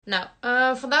Nou,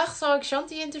 vandaag zal ik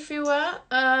Shantie interviewen.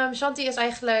 Shantie is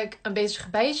eigenlijk een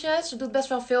bezig meisje. Ze doet best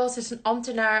wel veel. Ze is een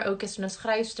ambtenaar, ook is ze een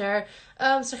schrijfster.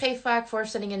 Ze geeft vaak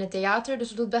voorstellingen in het theater, dus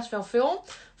ze doet best wel veel.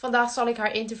 Vandaag zal ik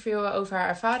haar interviewen over haar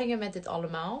ervaringen met dit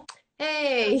allemaal.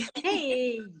 Hey!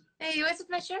 Hey, Hey, hoe is het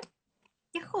met je?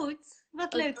 ja goed.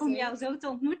 Wat leuk om Oké. jou zo te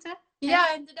ontmoeten. Hè?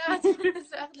 Ja, inderdaad. Het is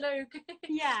echt leuk.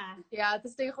 Ja, Ja, het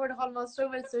is tegenwoordig allemaal zo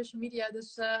met social media,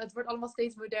 dus het wordt allemaal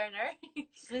steeds moderner.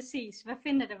 precies. We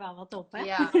vinden er wel wat op, hè?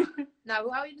 Ja. Nou,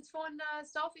 hoe hou je het vol in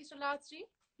zelfisolatie?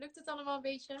 Lukt het allemaal een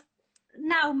beetje?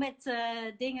 Nou, met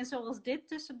dingen zoals dit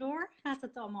tussendoor gaat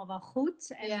het allemaal wel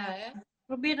goed. En Ja, hè? ik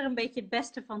probeer er een beetje het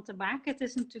beste van te maken. Het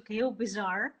is natuurlijk heel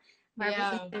bizar waar we in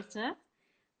Ja, zitten.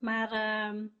 Maar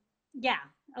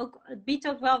ja, het biedt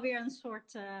ook wel weer een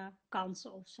soort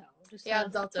kansen of zo. Dus ja,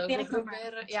 dat dat ook. probeer ik me maar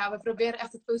aan te We proberen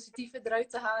echt het positieve eruit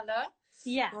te halen.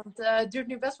 Ja, Want het duurt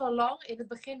nu best wel lang. In het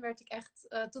begin werd ik echt...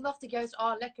 toen dacht ik juist,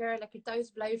 lekker thuis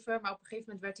blijven. Maar op een gegeven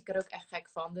moment werd ik er ook echt gek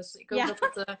van. Dus ik hoop ja.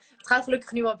 dat het gaat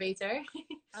gelukkig nu wel beter.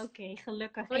 Oké,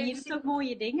 gelukkig. Wil En je je doet misschien... ook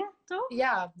mooie dingen, toch?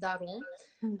 Ja, daarom.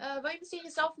 Wil je misschien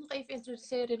jezelf nog even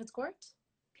introduceren in het kort?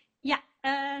 Ja,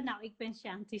 nou, ik ben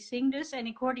Shantie Singh dus en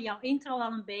ik hoorde jouw intro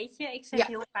al een beetje. Ik zeg Ja.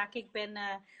 heel vaak, ik ben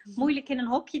moeilijk in een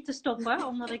hokje te stoppen,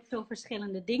 omdat ik veel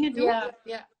verschillende dingen doe. Ja,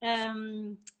 ja.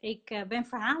 Ik ben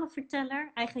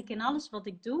verhalenverteller, eigenlijk in alles wat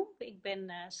ik doe. Ik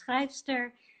ben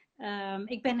schrijfster,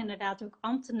 ik ben inderdaad ook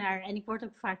ambtenaar en ik word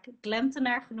ook vaak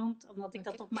glamtenaar genoemd, omdat ik Oké.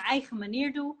 dat op mijn eigen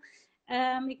manier doe.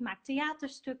 Ik maak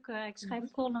theaterstukken, ik schrijf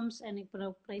Mhm. columns en ik ben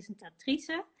ook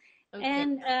presentatrice. Oké.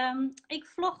 En ik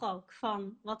vlog ook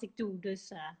van wat ik doe,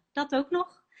 dus dat ook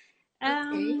nog.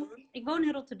 Oké. Ik woon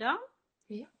in Rotterdam.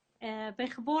 Ja. Ben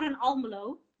geboren in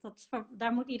Almelo.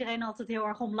 Daar moet iedereen altijd heel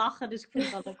erg om lachen, dus ik vind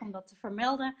het wel leuk om dat te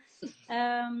vermelden.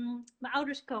 Mijn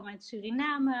ouders komen uit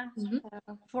Suriname, Mhm.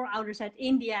 voorouders uit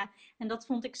India. En dat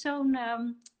vond ik zo'n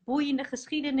boeiende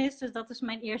geschiedenis, dus dat is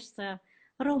mijn eerste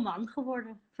roman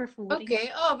geworden, Vervoering. Oké.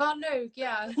 Oh, wel leuk.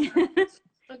 Ja.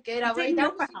 Oké, nou Het wil is je een daar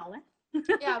heel misschien... verhaal, hè?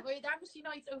 Ja, wil je daar misschien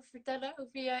nog iets over vertellen?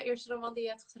 Over je eerste roman die je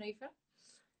hebt geschreven?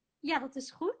 Ja, dat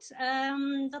is goed.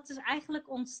 Dat is eigenlijk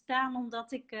ontstaan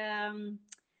omdat ik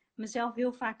mezelf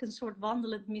heel vaak een soort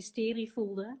wandelend mysterie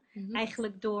voelde. Mhm.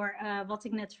 Eigenlijk door wat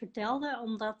ik net vertelde,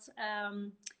 omdat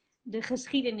de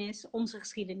geschiedenis, onze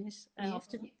geschiedenis, Ja.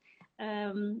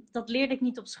 dat leerde ik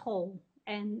niet op school.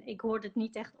 En ik hoorde het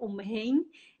niet echt om me heen.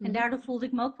 En Mhm. daardoor voelde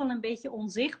ik me ook wel een beetje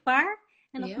onzichtbaar.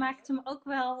 En dat Ja. maakte me ook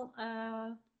wel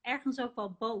ergens ook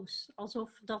wel boos.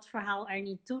 Alsof dat verhaal er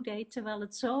niet toe deed. Terwijl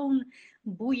het zo'n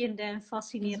boeiende en Mhm.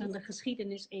 fascinerende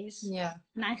geschiedenis is. Ja.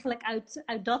 En eigenlijk uit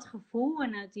dat gevoel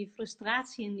en uit die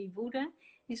frustratie en die woede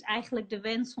is eigenlijk de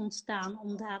wens ontstaan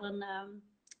om daar een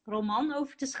roman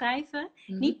over te schrijven.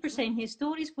 Mhm. Niet per se een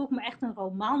historisch boek, maar echt een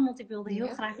roman. Want ik wilde heel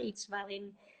Ja. graag iets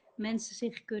waarin mensen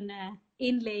zich kunnen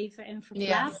inleven en Ja.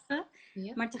 verplaatsen.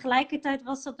 Ja. Maar tegelijkertijd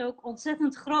was dat ook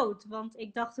ontzettend groot. Want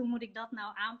ik dacht, hoe moet ik dat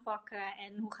nou aanpakken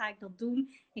en hoe ga ik dat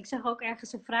doen? Ik zag ook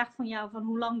ergens een vraag van jou van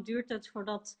hoe lang duurt het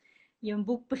voordat je een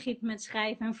boek begint met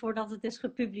schrijven en voordat het is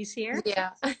gepubliceerd.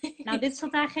 Ja. Nou, dit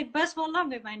zat eigenlijk best wel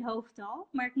lang in mijn hoofd al.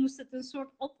 Maar ik moest het een soort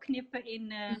opknippen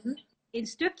Mhm. in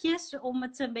stukjes om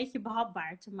het een beetje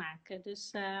behapbaar te maken.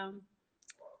 Dus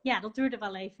ja, dat duurde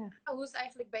wel even. Hoe is het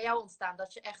eigenlijk bij jou ontstaan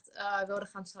dat je echt wilde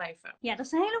gaan schrijven? Ja, dat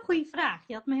is een hele goede vraag.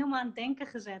 Je had me helemaal aan het denken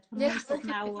gezet. Van Ja. hoe is dat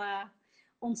nou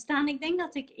ontstaan? Ik denk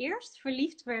dat ik eerst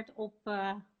verliefd werd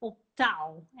op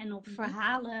taal en op Mhm.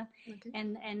 verhalen. Oké.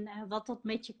 En wat dat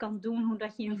met je kan doen, hoe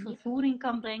dat je een Mhm. vervoering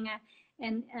kan brengen.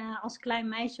 En als klein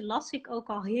meisje las ik ook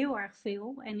al heel erg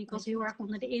veel. En ik was Oké. heel erg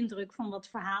onder de indruk van wat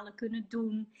verhalen kunnen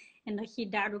doen. En dat je je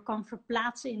daardoor kan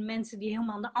verplaatsen in mensen die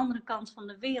helemaal aan de andere kant van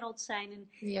de wereld zijn. En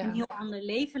een Ja. heel ander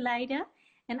leven leiden.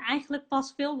 En eigenlijk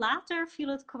pas veel later viel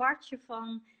het kwartje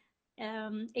van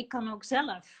ik kan ook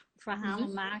zelf Mhm.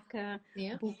 verhalen maken,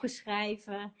 Ja. boeken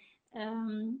schrijven.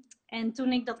 En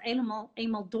toen ik dat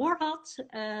eenmaal door had,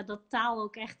 dat taal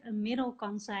ook echt een middel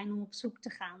kan zijn om op zoek te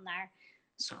gaan naar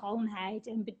schoonheid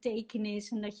en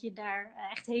betekenis. En dat je daar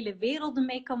echt hele werelden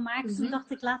mee kan maken. Toen Mhm.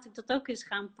 dacht ik, laat ik dat ook eens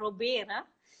gaan proberen.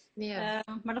 Ja.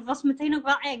 Maar dat was meteen ook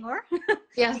wel eng hoor.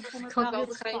 Ja, Ik vond het kan ik wel wel heel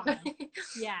begrijpen.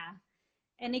 spannend. Ja.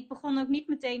 En ik begon ook niet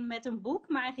meteen met een boek,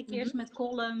 maar eigenlijk Mhm. eerst met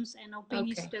columns en Oké.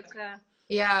 opiniestukken.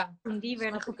 Ja, Toen die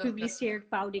werden snap ik ook. gepubliceerd,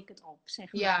 bouwde ik het op,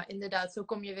 zeg maar. Ja, inderdaad. Zo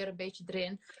kom je weer een beetje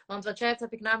erin. Want wat jij hebt,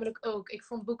 heb ik namelijk ook. Ik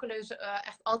vond boeken lezen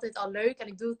echt altijd al leuk. En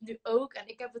ik doe het nu ook. En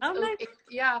ik heb het Oh, ook. leuk.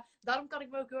 Ja, daarom kan ik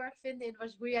me ook heel erg vinden in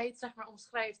hoe jij het zeg maar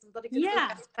omschrijft. Omdat ik het ook Ja,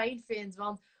 echt fijn vind.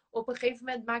 Want op een gegeven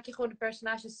moment maak je gewoon de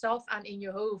personages zelf aan in je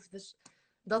hoofd. Dus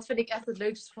Dat vind ik echt het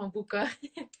leukste van boeken.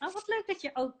 Oh, wat leuk dat je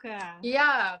ook...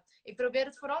 Ja, ik probeer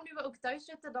het vooral nu we ook thuis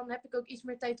zitten. Dan heb ik ook iets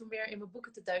meer tijd om weer in mijn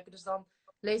boeken te duiken. Dus dan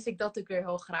lees ik dat ook weer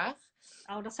heel graag.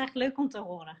 Oh, dat is echt leuk om te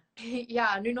horen.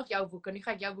 Ja, nu nog jouw boeken. Nu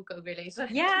ga ik jouw boeken ook weer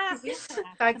lezen. Ja, heel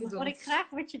graag. Ga ik En het dan hoor doen. ik graag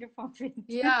wat je ervan vindt.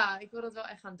 Ja, ik wil dat wel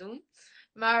echt gaan doen.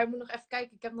 Maar ik moet nog even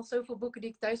kijken. Ik heb nog zoveel boeken die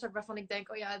ik thuis heb waarvan ik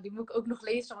denk, oh ja, die moet ik ook nog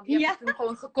lezen. Want die heb Ja. ik toen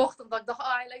gewoon gekocht. Omdat ik dacht,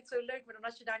 oh, hij lijkt zo leuk. Maar dan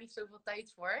had je daar niet zoveel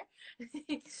tijd voor.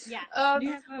 Ja,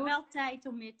 nu hebben we wel tijd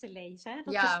om meer te lezen. Hè?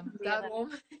 Dat is Ja, weer, daarom.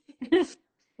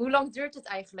 Hoe lang duurt het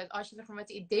eigenlijk als je zeg maar, met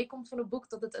het idee komt van een boek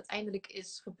tot het uiteindelijk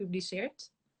is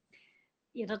gepubliceerd?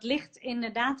 Ja, dat ligt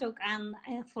inderdaad ook aan,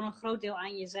 voor een groot deel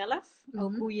aan jezelf.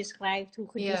 Ook hoe je schrijft, hoe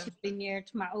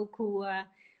gedisciplineerd, maar ook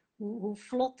hoe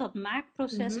vlot dat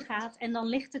maakproces gaat. En dan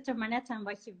ligt het er maar net aan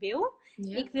wat je wil.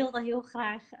 Ik wilde heel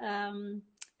graag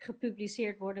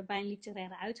gepubliceerd worden bij een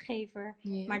literaire uitgever.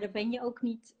 Maar daar ben je ook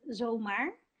niet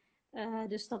zomaar.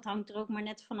 Dus dat hangt er ook maar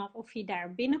net vanaf of je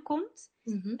daar binnenkomt.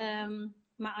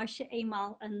 Maar als je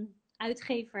eenmaal een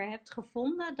uitgever hebt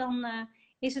gevonden, dan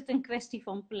is het een kwestie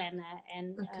van plannen.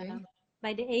 En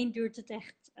bij de een duurt het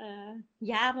echt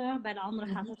jaren, bij de andere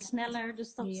gaat het sneller.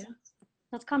 Dus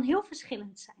dat kan heel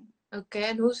verschillend zijn. Oké,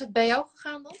 en hoe is het bij jou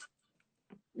gegaan dan?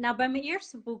 Nou, bij mijn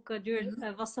eerste boek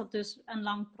was dat dus een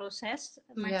lang proces.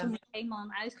 Maar toen ik eenmaal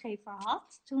een uitgever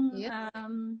had, toen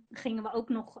gingen we ook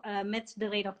nog met de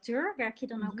redacteur, werk je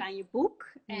dan ook aan je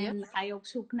boek. En ga je op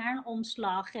zoek naar een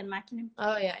omslag en maak je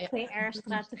een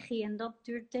PR-strategie. En dat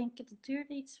duurde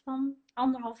iets van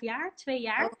 1,5 jaar, 2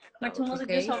 jaar. Maar toen was ik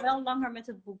dus al wel langer met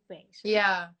het boek bezig.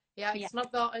 Ja, ik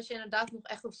snap wel, als je inderdaad nog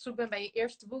echt op zoek bent bij je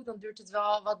eerste boek, dan duurt het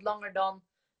wel wat langer dan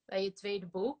bij je tweede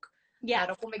boek. Ja, nou,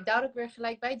 dan kom ik daar ook weer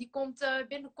gelijk bij. Die komt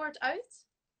binnenkort uit.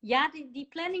 Ja, die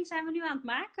planning zijn we nu aan het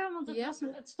maken. Want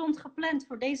het stond gepland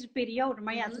voor deze periode.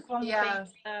 Maar toen kwam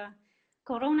de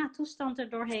coronatoestand er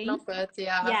doorheen. Snap het,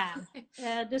 ja.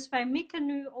 Dus wij mikken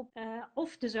nu op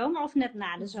of de zomer of net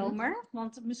na de zomer.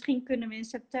 Want misschien kunnen we in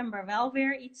september wel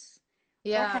weer iets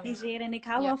organiseren. En ik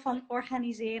hou wel van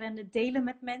organiseren en het delen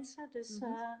met mensen. Dus,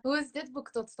 hoe is dit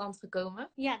boek tot stand gekomen?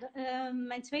 Ja,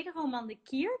 mijn tweede roman, De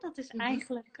Kier, dat is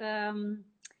eigenlijk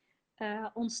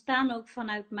ontstaan ook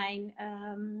vanuit mijn...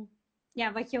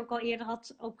 wat je ook al eerder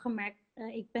had opgemerkt.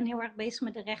 Ik ben heel erg bezig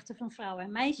met de rechten van vrouwen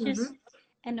en meisjes.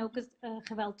 En ook het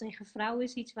geweld tegen vrouwen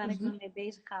is iets waar ik me mee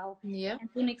bezig hou. En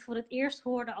toen ik voor het eerst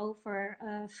hoorde over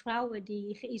vrouwen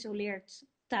die geïsoleerd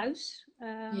thuis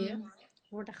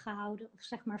worden gehouden, of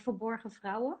zeg maar verborgen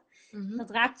vrouwen. Dat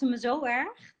raakte me zo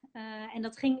erg. En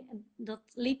dat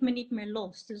liet me niet meer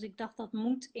los. Dus ik dacht, dat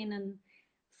moet in een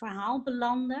verhaal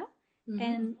belanden.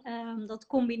 En dat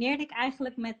combineerde ik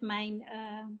eigenlijk met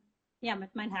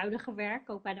mijn huidige werk,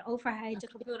 ook bij de overheid. Er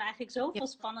gebeuren eigenlijk zoveel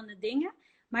spannende dingen.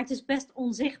 Maar het is best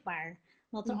onzichtbaar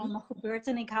wat er allemaal gebeurt.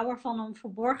 En ik hou ervan om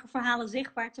verborgen verhalen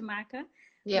zichtbaar te maken.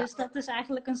 Dus dat is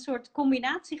eigenlijk een soort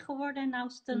combinatie geworden. En nou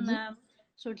is het een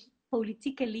soort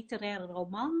politieke literaire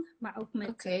roman. Maar ook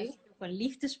met een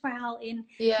liefdesverhaal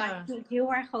in. Maar natuurlijk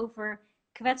heel erg over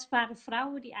kwetsbare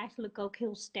vrouwen die eigenlijk ook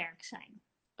heel sterk zijn.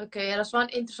 Oké, dat is wel een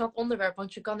interessant onderwerp.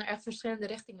 Want je kan er echt verschillende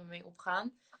richtingen mee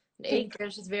opgaan. De ene keer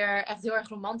is het weer echt heel erg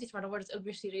romantisch. Maar dan wordt het ook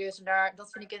weer serieus. En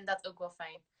dat vind ik inderdaad ook wel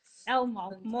fijn. Oh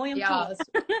man, mooi om te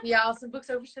horen. Als een boek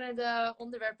zo verschillende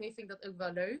onderwerpen heeft, vind ik dat ook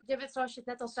wel leuk. Je bent, zoals je het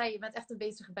net al zei, je bent echt een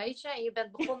bezig bijtje. En je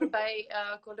bent begonnen bij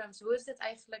columns. Hoe is dit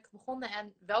eigenlijk begonnen?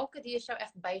 En welke die is jou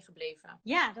echt bijgebleven?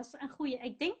 Ja, dat is een goede.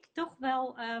 Ik denk toch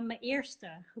wel mijn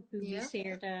eerste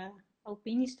gepubliceerde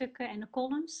opiniestukken en de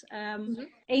columns.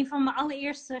 Een van mijn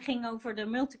allereerste ging over de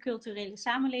multiculturele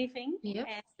samenleving.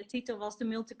 En de titel was De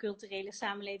multiculturele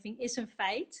samenleving is een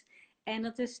feit. En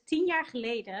dat is 10 jaar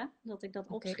geleden dat ik dat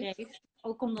opschreef.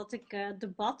 Ook omdat ik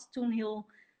debat toen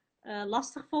heel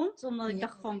lastig vond. Omdat ik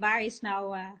dacht van, waar is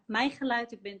nou mijn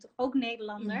geluid? Ik ben toch ook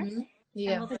Nederlander?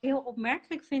 En wat ik heel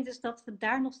opmerkelijk vind, is dat we het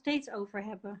daar nog steeds over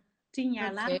hebben. 10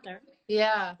 jaar later.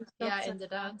 Dus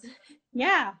inderdaad.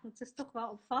 Ja, dat is toch wel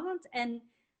opvallend.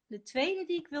 En de tweede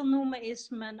die ik wil noemen is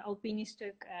mijn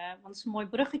opiniestuk. Want het is een mooi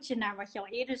bruggetje naar wat je al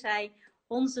eerder zei.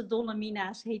 Onze dolle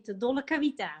mina's heten dolle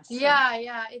Kavita's.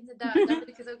 Ja, inderdaad. Daar wil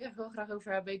ik het ook echt heel graag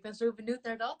over hebben. Ik ben zo benieuwd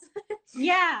naar dat.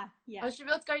 Ja. Als je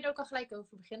wilt, kan je er ook al gelijk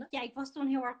over beginnen. Ja, ik was toen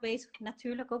heel erg bezig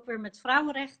natuurlijk ook weer met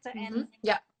vrouwenrechten.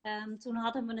 En toen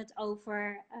hadden we het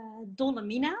over dolle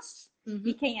mina's.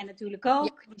 Die ken jij natuurlijk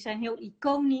ook. Die zijn heel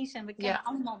iconisch. En we kennen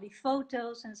allemaal die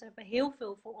foto's. En ze hebben heel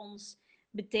veel voor ons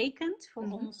betekend.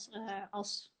 Voor ons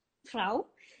als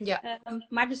vrouw.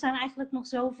 Maar er zijn eigenlijk nog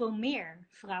zoveel meer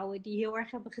vrouwen die heel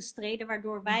erg hebben gestreden.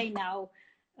 Waardoor wij nou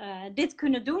dit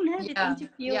kunnen doen, hè? Dit Ja,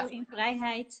 interview ja, in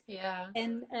vrijheid. ja.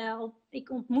 En ik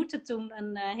ontmoette toen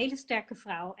een hele sterke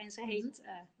vrouw en ze Mhm, heet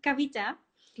Kavita.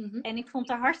 mhm. En ik vond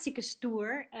haar hartstikke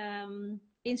stoer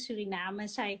in Suriname. En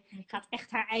zij gaat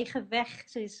echt haar eigen weg.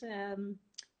 Ze is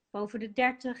boven de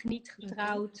 30, niet Oké.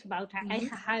 getrouwd, bouwt haar Mhm.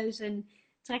 eigen huis en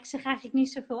trekt zich eigenlijk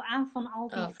niet zoveel aan van al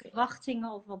Oh, die oké.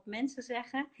 verwachtingen of wat mensen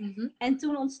zeggen. Mhm. En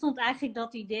toen ontstond eigenlijk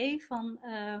dat idee van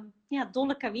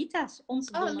Dolle Kavita's.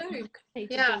 Onze Oh, Dolle leuk.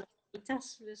 heten Ja. Dolle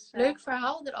Kavita's. Dus Leuk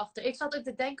verhaal erachter. Ik zat ook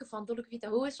te denken van Dolle Kavita,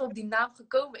 hoe is ze op die naam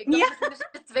gekomen? Ik dacht ja, misschien is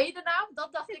het de tweede naam.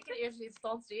 Dat dacht ik in eerste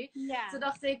instantie. Toen ja.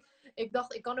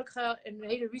 dacht ik kan ook een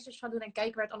hele research gaan doen en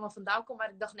kijken waar het allemaal vandaan komt. Maar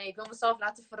ik dacht nee, ik wil mezelf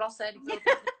laten verrassen. En ik wil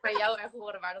ook bij jou echt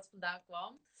horen waar dat vandaan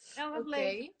kwam. Oh, wat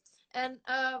leuk. Oké. En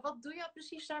wat doe je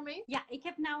precies daarmee? Ja, ik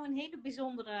heb nou een hele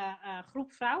bijzondere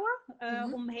groep vrouwen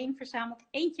Mhm. om me heen verzameld.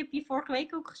 Eentje heb je vorige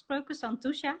week ook gesproken,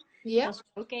 Santusha. Ja? Dat is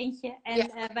er ook eentje. Ja.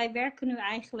 En wij werken nu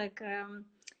eigenlijk...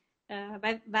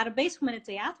 wij waren bezig met een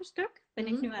theaterstuk. Ben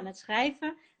ik Mhm. nu aan het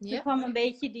schrijven. Toen Ja? kwam een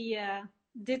beetje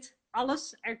dit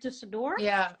alles ertussendoor.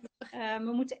 Ja.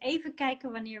 We moeten even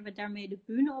kijken wanneer we daarmee de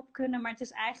bühne op kunnen. Maar het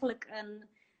is eigenlijk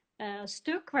een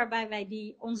stuk waarbij wij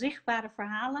die onzichtbare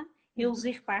verhalen heel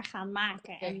zichtbaar gaan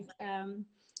maken. Oké. En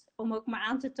om ook maar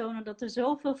aan te tonen dat er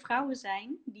zoveel vrouwen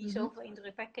zijn die zoveel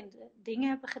indrukwekkende dingen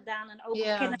hebben gedaan. En ook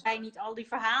al kennen wij niet al die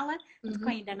verhalen, dat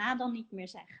kan je daarna dan niet meer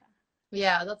zeggen.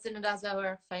 Ja, dat is inderdaad wel heel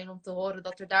erg fijn om te horen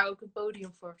dat er daar ook een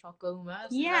podium voor zal komen.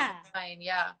 Dat is inderdaad Ja, heel fijn,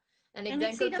 ja. En ik en ik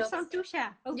denk zie ook dat dat...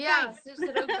 Santusha ook Ja, bij. ze is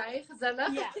er ook bij,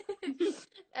 gezellig. Ja.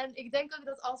 En ik denk ook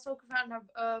dat als zulke verhalen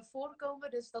naar voren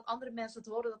komen, dus dat andere mensen het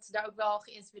horen, dat ze daar ook wel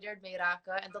geïnspireerd mee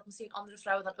raken. En dat misschien andere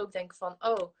vrouwen dan ook denken van,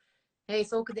 oh, hey,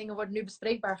 zulke dingen worden nu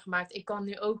bespreekbaar gemaakt. Ik kan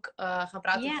nu ook gaan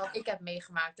praten over wat ik heb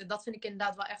meegemaakt. En dat vind ik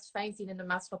inderdaad wel echt fijn zien in de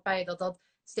maatschappij, dat dat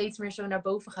steeds meer zo naar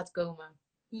boven gaat komen.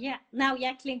 Ja, nou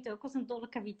jij klinkt ook als een dolle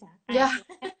Kavita. Ja,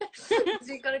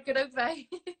 misschien kan ik er ook bij.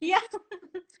 Ja.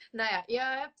 Nou ja, je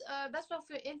hebt best wel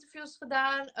veel interviews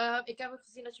gedaan. Ik heb ook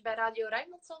gezien dat je bij Radio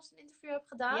Rijnmond zelfs een interview hebt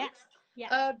gedaan.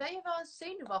 Ja. Ben je wel eens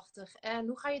zenuwachtig? En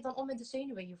hoe ga je dan om met de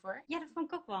zenuwen hiervoor? Ja, dat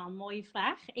vond ik ook wel een mooie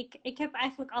vraag. Ik heb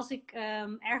eigenlijk als ik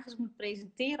ergens moet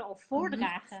presenteren of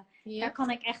voordragen, daar kan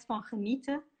ik echt van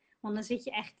genieten. Want dan zit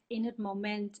je echt in het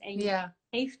moment en je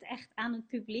geeft echt aan het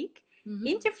publiek.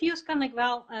 Interviews kan ik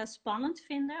wel spannend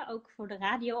vinden, ook voor de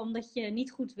radio, omdat je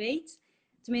niet goed weet.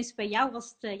 Tenminste, bij jou was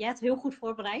het, jij had heel goed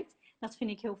voorbereid. Dat vind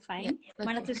ik heel fijn.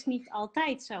 Maar dat is niet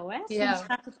altijd zo, hè? Soms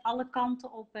gaat het alle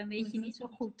kanten op en weet je niet zo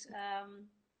goed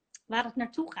waar het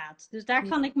naartoe gaat. Dus daar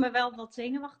kan ik me wel wat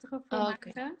zenuwachtiger voor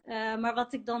maken. Maar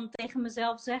wat ik dan tegen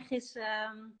mezelf zeg is...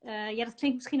 ja, dat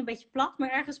klinkt misschien een beetje plat, maar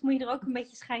ergens moet je er ook een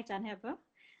beetje scheid aan hebben.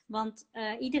 Want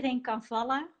iedereen kan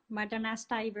vallen, maar daarna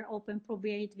sta je weer op en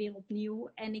probeer je het weer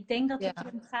opnieuw. En ik denk dat het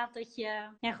erom gaat dat je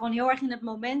gewoon heel erg in het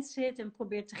moment zit en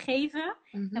probeert te geven.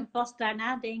 En pas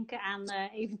daarna denken aan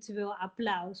eventueel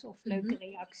applaus of leuke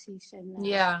reacties. En,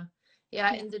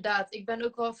 ja, inderdaad. Ik ben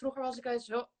ook wel, vroeger was ik juist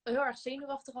heel erg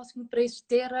zenuwachtig als ik moet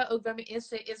presenteren. Ook bij mijn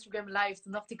Instagram live.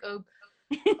 Toen dacht ik ook,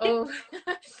 oh,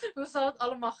 hoe zal het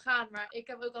allemaal gaan? Maar ik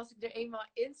heb ook, als ik er eenmaal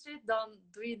in zit, dan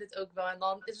doe je het ook wel. En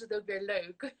dan is het ook weer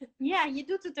leuk. Ja, je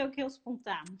doet het ook heel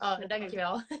spontaan. Oh,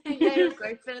 dankjewel. Jij ook hoor.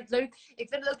 Ik vind het leuk. Ik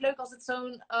vind het ook leuk als het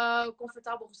zo'n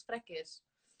comfortabel gesprek is.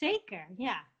 Zeker,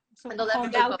 ja. En dat heb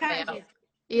ik ook wel bij jou.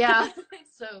 Ja,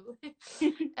 zo.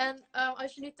 En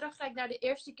als je nu terugkijkt naar de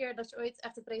eerste keer dat je ooit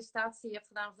echt een presentatie hebt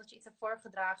gedaan of dat je iets hebt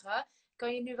voorgedragen,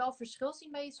 kan je nu wel verschil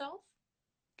zien bij jezelf?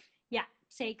 Ja,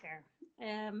 zeker.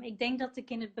 Ik denk dat ik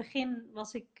in het begin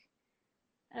was ik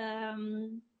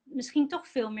misschien toch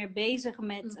veel meer bezig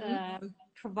met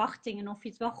verwachtingen of je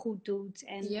het wel goed doet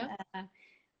en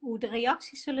hoe de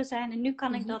reacties zullen zijn. En nu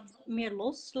kan ik dat meer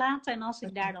loslaten en als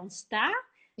ik daar dan sta,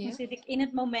 dan zit ik in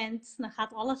het moment, dan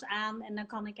gaat alles aan en dan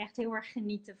kan ik echt heel erg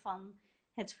genieten van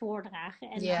het voordragen.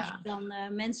 En als je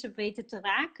dan mensen weten te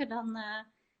raken, dan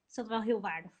is dat wel heel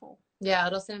waardevol. Ja,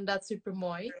 dat is inderdaad super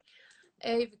mooi.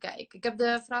 Even kijken, ik heb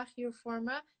de vraag hier voor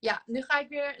me. Ja, nu ga ik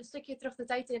weer een stukje terug de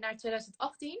tijd in naar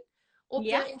 2018. Op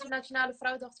de Internationale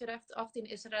Vrouwendag 2018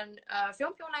 is er een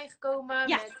filmpje online gekomen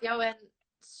met jou en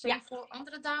 7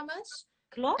 andere dames.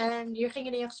 Klopt. En hier gingen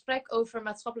jullie in gesprek over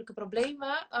maatschappelijke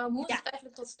problemen. Hoe is het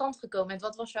eigenlijk tot stand gekomen en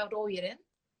wat was jouw rol hierin?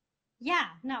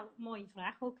 Ja, nou, mooie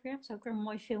vraag ook weer. Dat is ook weer een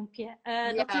mooi filmpje.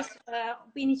 Dat is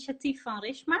op initiatief van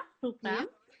Rishma, Roepnaam.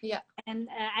 Ja. En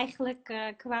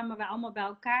eigenlijk kwamen we allemaal bij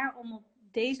elkaar om op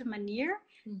deze manier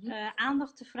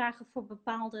aandacht te vragen voor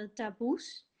bepaalde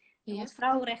taboes. Want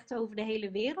vrouwenrechten over de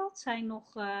hele wereld zijn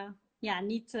nog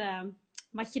niet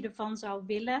wat je ervan zou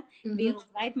willen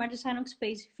wereldwijd. Maar er zijn ook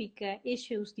specifieke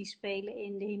issues die spelen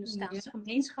in de Hindoestaanse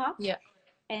gemeenschap.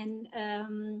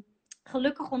 En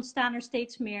gelukkig ontstaan er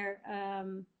steeds meer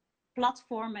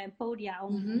platformen en podia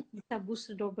om die taboes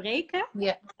te doorbreken.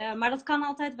 Yeah. Maar dat kan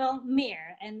altijd wel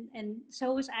meer. En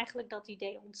zo is eigenlijk dat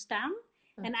idee ontstaan.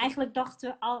 En eigenlijk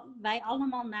dachten wij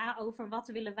allemaal na over wat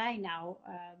willen wij nou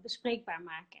bespreekbaar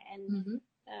maken. En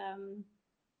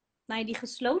nou ja, die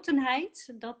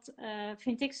geslotenheid, dat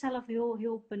vind ik zelf heel,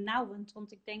 heel benauwend.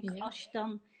 Want ik denk, als je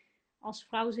dan als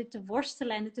vrouw zit te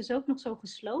worstelen en het is ook nog zo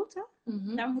gesloten,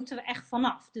 daar moeten we echt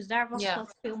vanaf. Dus daar was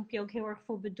dat filmpje ook heel erg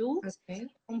voor bedoeld.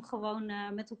 Om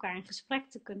gewoon met elkaar in gesprek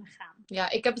te kunnen gaan. Ja,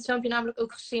 ik heb het filmpje namelijk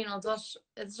ook gezien. Want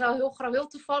het is wel heel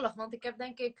toevallig. Want ik heb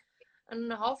denk ik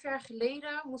een half jaar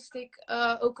geleden moest ik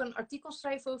ook een artikel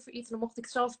schrijven over iets. En dan mocht ik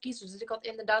zelf kiezen. Dus ik had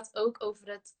inderdaad ook over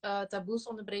het taboes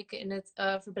onderbreken in het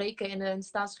verbreken in een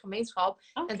Staatse gemeenschap.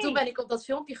 En toen ben ik op dat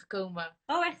filmpje gekomen.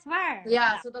 Oh, echt waar?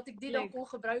 Ja, zodat ik die dan kon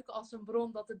gebruiken als een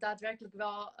bron dat het daadwerkelijk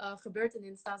wel gebeurt in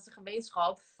de Staatse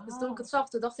gemeenschap. Dus toen ik het zag,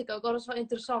 toen dacht ik ook, oh, dat is wel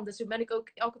interessant. Dus toen ben ik ook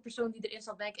elke persoon die erin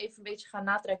zat, ben ik even een beetje gaan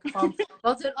natrekken van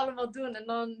wat hun allemaal doen. En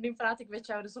dan nu praat ik met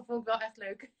jou, dus dat vond ik wel echt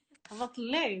leuk. Wat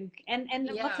leuk. En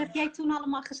wat heb jij toen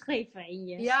allemaal geschreven in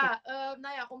je?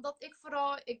 Nou ja, omdat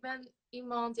ik ben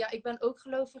iemand, ik ben ook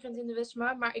gelovig in het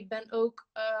hindoeïsme, maar ik ben ook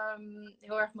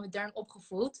heel erg modern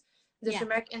opgevoed. Dus je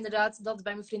merkt inderdaad dat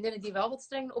bij mijn vriendinnen die wel wat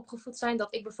strenger opgevoed zijn,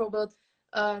 dat ik bijvoorbeeld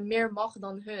meer mag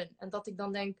dan hun. En dat ik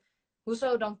dan denk,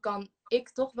 hoezo dan kan ik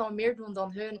toch wel meer doen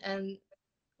dan hun? En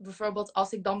bijvoorbeeld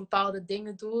als ik dan bepaalde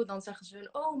dingen doe, dan zeggen ze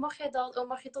hun, oh mag jij dat? Oh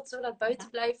mag je tot zo laat buiten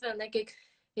blijven? En dan denk ik,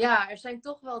 ja, er zijn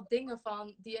toch wel dingen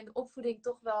van die in de opvoeding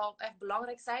toch wel echt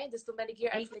belangrijk zijn. Dus toen ben ik hier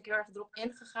eigenlijk heel erg erop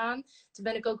ingegaan. Toen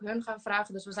ben ik ook hun gaan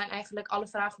vragen. Dus we zijn eigenlijk alle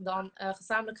vragen dan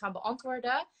gezamenlijk gaan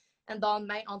beantwoorden. En dan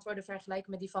mijn antwoorden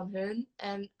vergelijken met die van hun.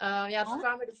 En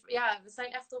we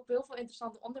zijn echt op heel veel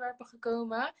interessante onderwerpen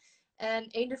gekomen. En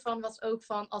een daarvan was ook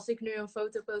van, als ik nu een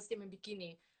foto post in mijn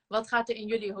bikini, wat gaat er in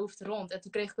jullie hoofd rond? En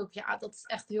toen kreeg ik ook, dat is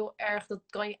echt heel erg. Dat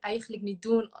kan je eigenlijk niet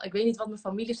doen. Ik weet niet wat mijn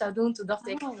familie zou doen. Toen dacht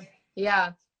ik,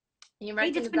 ja. Je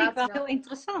merkt dat vind ik wel heel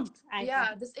interessant eigenlijk.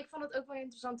 Ja, dus ik vond het ook wel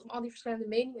interessant om al die verschillende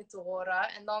meningen te horen.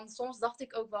 En dan soms dacht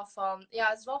ik ook wel van,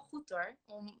 het is wel goed hoor.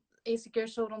 Om eens een keer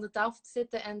zo rond de tafel te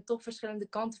zitten en toch verschillende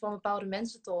kanten van bepaalde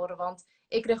mensen te horen. Want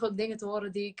ik kreeg ook dingen te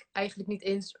horen die ik eigenlijk niet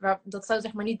eens, dat zou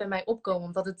zeg maar niet bij mij opkomen.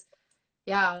 Omdat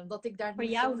ik daar voor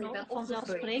niet jou zo mee nog ben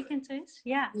vanzelfsprekend is.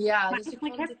 Ja, maar dus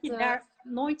eigenlijk heb je daar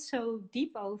nooit zo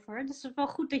diep over. Dus het is wel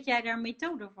goed dat jij daar een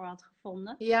methode voor had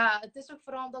gevonden. Ja, het is ook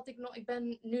vooral omdat ik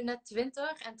ben nu net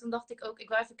 20. En toen dacht ik ook, ik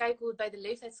wil even kijken hoe het bij de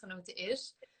leeftijdsgenoten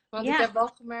is. Want ik heb wel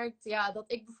gemerkt,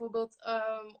 dat ik bijvoorbeeld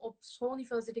op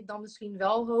schoolniveau zit ik dan misschien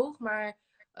wel hoog. Maar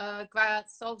qua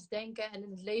zelfsdenken en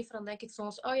in het leven, dan denk ik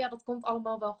soms, dat komt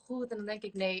allemaal wel goed. En dan denk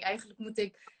ik, nee, eigenlijk moet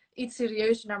ik iets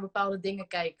serieuzer naar bepaalde dingen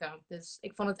kijken. Dus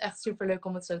ik vond het echt superleuk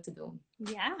om het zo te doen.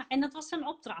 Ja, en dat was een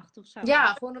opdracht of zo?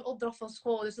 Ja, gewoon een opdracht van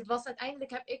school. Dus het was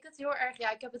uiteindelijk ik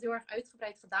heb het heel erg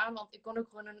uitgebreid gedaan. Want ik kon ook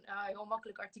gewoon een heel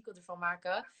makkelijk artikel ervan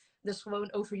maken. Dus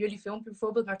gewoon over jullie filmpje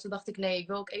bijvoorbeeld. Maar toen dacht ik, nee, ik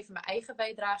wil ook even mijn eigen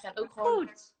bijdrage. En ook gewoon,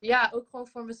 ook gewoon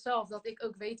voor mezelf. Dat ik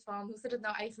ook weet van, hoe zit het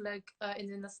nou eigenlijk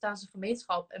in de Staatse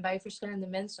gemeenschap en bij verschillende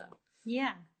mensen.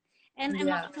 Ja. En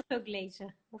mag ik dat ook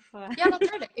lezen? Of, Ja,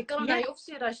 natuurlijk. Ik kan hem naar je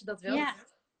opsturen als je dat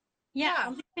wilt. Ja,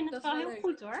 want ik vind het wel heel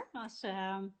goed hoor.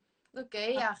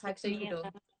 Oké, ga ik zeker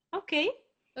doen. Oké.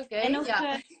 En ook,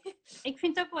 ik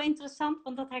vind het ook wel interessant,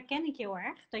 want dat herken ik heel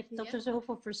erg. Dat er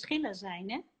zoveel verschillen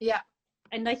zijn, hè? Ja.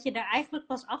 En dat je er eigenlijk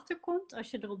pas achter komt als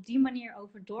je er op die manier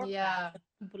over doorpraat.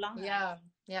 Belangrijk.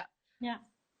 Ja.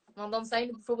 Want dan zijn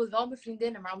het bijvoorbeeld wel mijn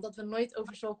vriendinnen. Maar omdat we nooit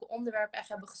over zulke onderwerpen echt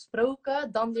hebben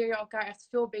gesproken, dan leer je elkaar echt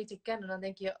veel beter kennen. Dan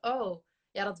denk je,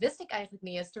 dat wist ik eigenlijk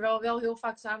niet eens. Terwijl we wel heel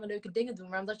vaak samen leuke dingen doen.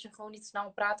 Maar omdat je gewoon niet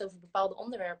snel praat over bepaalde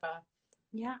onderwerpen.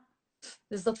 Ja.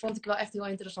 Dus dat vond ik wel echt heel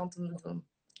interessant om te doen.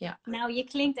 Ja. Nou, je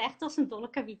klinkt echt als een dolle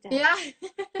Kavita. Ja.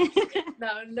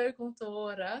 Nou, leuk om te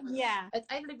horen. Ja.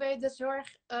 Uiteindelijk ben je dus heel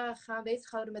erg gaan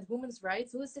bezighouden met women's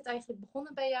rights. Hoe is dit eigenlijk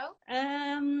begonnen bij jou?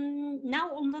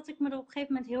 Nou, omdat ik me er op een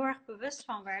gegeven moment heel erg bewust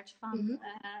van werd. Van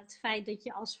het feit dat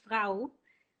je als vrouw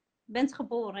bent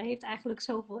geboren. Heeft eigenlijk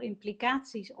zoveel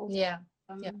implicaties op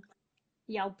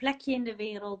jouw plekje in de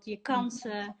wereld. Je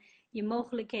kansen. Je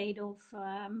mogelijkheden of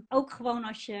ook gewoon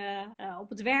als je op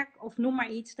het werk of noem maar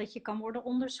iets, dat je kan worden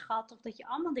onderschat of dat je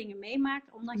allemaal dingen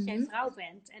meemaakt omdat jij vrouw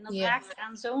bent. En dat raakt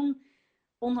aan zo'n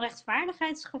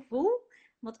onrechtvaardigheidsgevoel,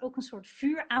 wat ook een soort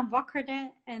vuur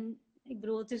aanwakkerde. En ik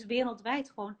bedoel, het is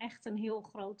wereldwijd gewoon echt een heel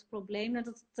groot probleem.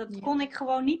 En dat kon ik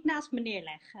gewoon niet naast me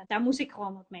neerleggen. Daar moest ik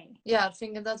gewoon wat mee. Ja, dat vind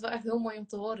ik inderdaad wel echt heel mooi om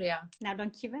te horen, ja. Nou,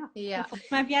 dankjewel. Ja. Volgens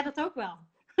mij heb jij dat ook wel.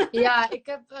 Ja, ik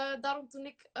heb daarom toen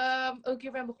ik ook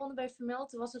hier ben begonnen bij FMLLE,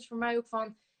 toen was het voor mij ook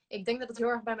van, Ik denk dat het heel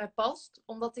erg bij mij past.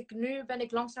 Omdat nu ben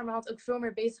ik langzamerhand ook veel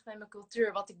meer bezig met mijn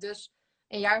cultuur. Wat ik dus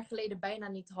een jaar geleden bijna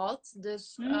niet had.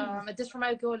 Dus het is voor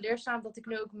mij ook heel leerzaam dat ik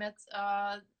nu ook met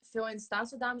veel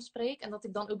Hindustaanse dames spreek. En dat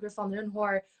ik dan ook weer van hun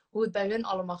hoor hoe het bij hun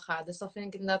allemaal gaat. Dus dat vind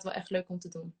ik inderdaad wel echt leuk om te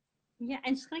doen. Ja,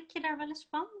 en schrik je daar wel eens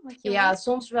van? Wat je Ja, hoort?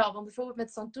 soms wel. Want bijvoorbeeld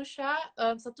met Santusha.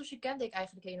 Santusha kende ik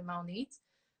eigenlijk helemaal niet.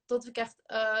 Tot ik echt,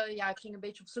 ik ging een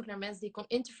beetje op zoek naar mensen die ik kon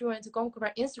interviewen. En toen kwam ik op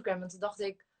haar Instagram. En toen dacht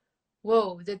ik,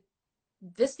 wow, dit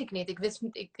wist ik niet.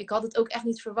 Ik had het ook echt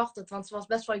niet verwacht. Want ze was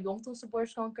best wel jong toen ze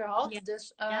borstkanker had. Ja.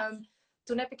 Dus Ja.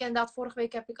 toen heb ik inderdaad, vorige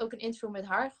week heb ik ook een interview met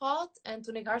haar gehad. En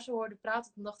toen ik haar zo hoorde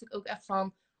praten, toen dacht ik ook echt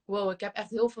van, wow, ik heb echt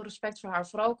heel veel respect voor haar.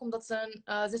 Vooral ook omdat ze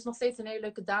is nog steeds een hele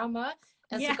leuke dame.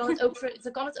 En Ja.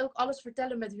 ze kan het ook alles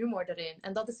vertellen met humor erin.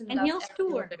 En dat is En inderdaad heel echt heel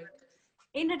stoer. leuk.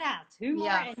 Inderdaad, humor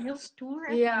Ja. en heel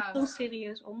stoer. Ja. Zo'n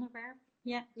serieus onderwerp.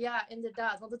 Ja. Ja,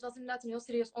 inderdaad. Want het was inderdaad een heel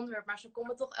serieus onderwerp. Maar ze kon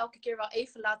me toch elke keer wel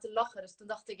even laten lachen. Dus toen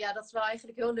dacht ik, ja, dat is wel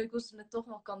eigenlijk heel leuk hoe ze het toch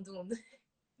nog kan doen.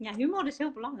 Ja, humor is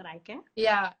heel belangrijk, hè?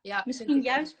 Ja, ja. Misschien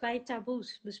juist bij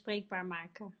taboes bespreekbaar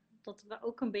maken. Dat we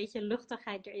ook een beetje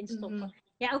luchtigheid erin stoppen. Mm-hmm.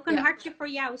 Ja, ook een hartje voor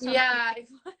jou. Ja,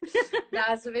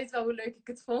 ja, ze weet wel hoe leuk ik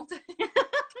het vond.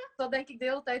 Dan denk ik de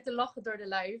hele tijd te lachen door de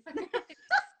live.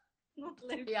 Wat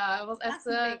leuk. Ja, het was echt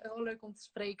heel leuk om te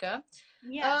spreken.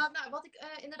 Ja. Nou, wat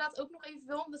ik inderdaad ook nog even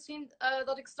wil, misschien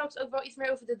dat ik straks ook wel iets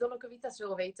meer over de Dolle Kavita's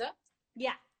wil weten.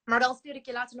 Ja. Maar dan stuur ik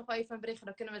je later nog wel even een berichtje,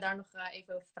 dan kunnen we daar nog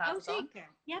even over praten. Oh, zeker.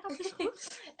 Dan. Ja, dat is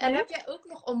goed. En heb jij ook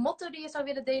nog een motto die je zou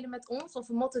willen delen met ons? Of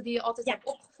een motto die je altijd hebt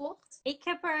opgevolgd? Ik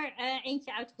heb er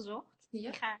eentje uitgezocht.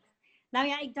 Ja. Nou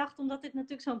ja, ik dacht omdat dit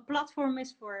natuurlijk zo'n platform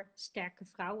is voor sterke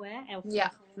vrouwen. Hè? Of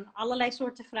allerlei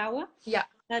soorten vrouwen. Ja.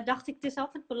 Dacht ik, het is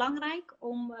altijd belangrijk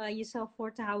om jezelf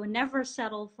voor te houden. Never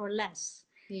settle for less.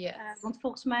 Yes. Want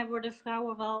volgens mij worden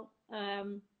vrouwen wel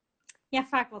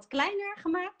vaak wat kleiner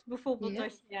gemaakt. Bijvoorbeeld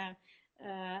als je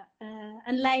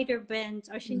een leider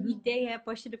bent. Als je een idee hebt,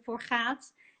 als je ervoor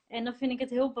gaat. En dan vind ik het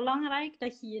heel belangrijk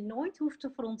dat je je nooit hoeft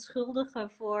te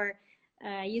verontschuldigen voor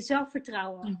je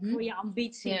zelfvertrouwen. Voor je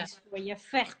ambities, voor je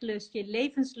vechtlust, je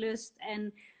levenslust.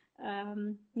 En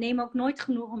neem ook nooit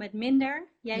genoegen met minder.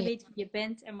 Jij weet wie je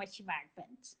bent en wat je waard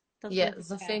bent.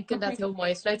 Dat vind ik inderdaad heel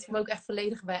mooi. Sluit ik me ook echt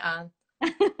volledig bij aan.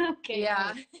 Okay,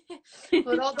 ja,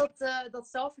 vooral dat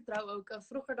zelfvertrouwen ook.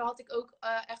 Vroeger had ik ook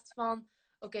echt van,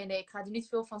 oké, nee, ik ga er niet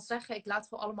veel van zeggen. Ik laat het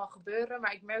gewoon allemaal gebeuren.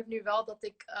 Maar ik merk nu wel dat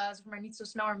ik zeg maar niet zo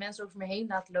snel er mensen over me heen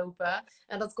laat lopen.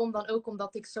 En dat komt dan ook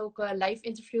omdat ik zulke live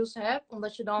interviews heb.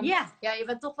 Omdat je dan, je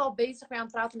bent toch wel bezig weer aan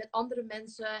het praten met andere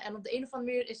mensen. En op de een of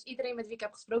andere manier is iedereen met wie ik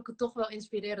heb gesproken toch wel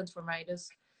inspirerend voor mij.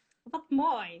 Dus wat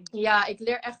mooi. Ja, ik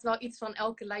leer echt wel iets van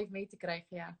elke live mee te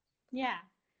krijgen, ja. Ja.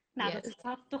 Nou, dat is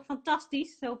toch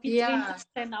fantastisch. Zo op je 20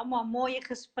 en allemaal mooie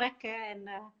gesprekken.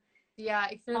 En, ja,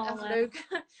 ik vind het echt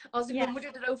leuk. Als ik mijn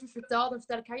moeder erover vertel, dan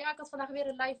vertel ik haar... Ja, ik had vandaag weer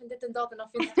een live en dit en dat. En dan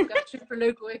vind ik het ook echt super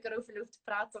leuk hoe ik erover loop te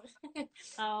praten.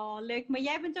 Oh, leuk. Maar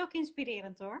jij bent ook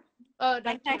inspirerend, hoor. Oh,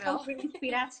 dankjewel. Ik krijg ook weer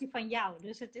inspiratie van jou.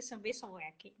 Dus het is een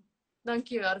wisselwerking.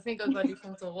 Dankjewel. Dat vind ik ook wel lief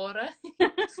om te horen.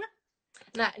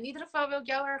 Nou, in ieder geval wil ik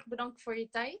jou erg bedanken voor je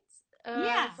tijd.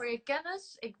 Voor je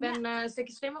kennis. Ik ben een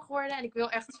stukje slimmer geworden. En ik wil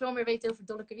echt veel meer weten over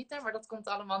Dolle Kavita. Maar dat komt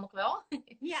allemaal nog wel.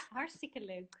 Ja, hartstikke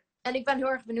leuk. En ik ben heel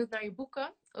erg benieuwd naar je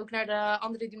boeken. Ook naar de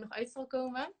andere die nog uit zal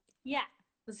komen. Ja.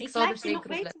 Dus ik laat je nog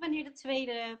weten wanneer de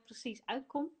tweede precies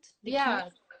uitkomt.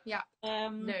 Ja.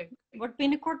 Leuk. Wordt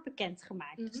binnenkort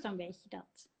bekendgemaakt. Dus dan weet je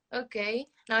dat. Oké.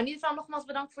 Nou, in ieder geval nogmaals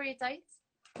bedankt voor je tijd.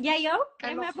 Jij ook.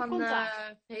 En nog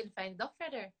een hele fijne dag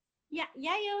verder. Ja,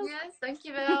 jij ook. Yes,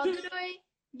 dankjewel. Doei doei.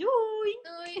 Doei.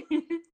 Doei.